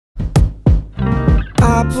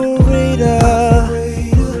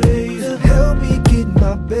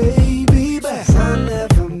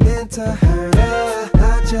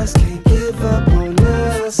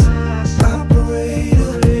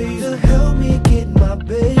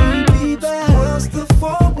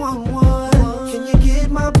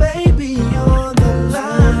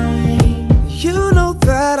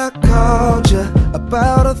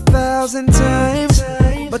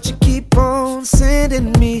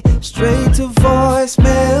me straight to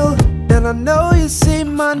voicemail. And I know you see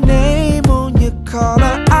my name on your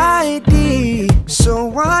caller ID. So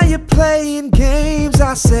while you're playing games,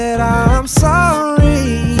 I said I'm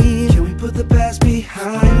sorry. Can we put the past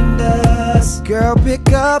behind us? Girl,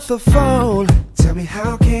 pick up the phone. Tell me,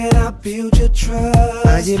 how can I build your trust?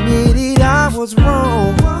 I admitted I was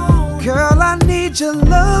wrong. Girl, I need your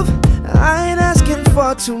love. I ain't asking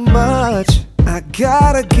for too much. I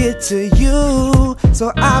gotta get to you.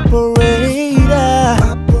 So operator,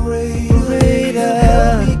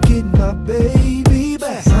 help me get my baby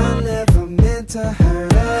back. I never meant to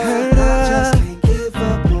hurt her. I just can't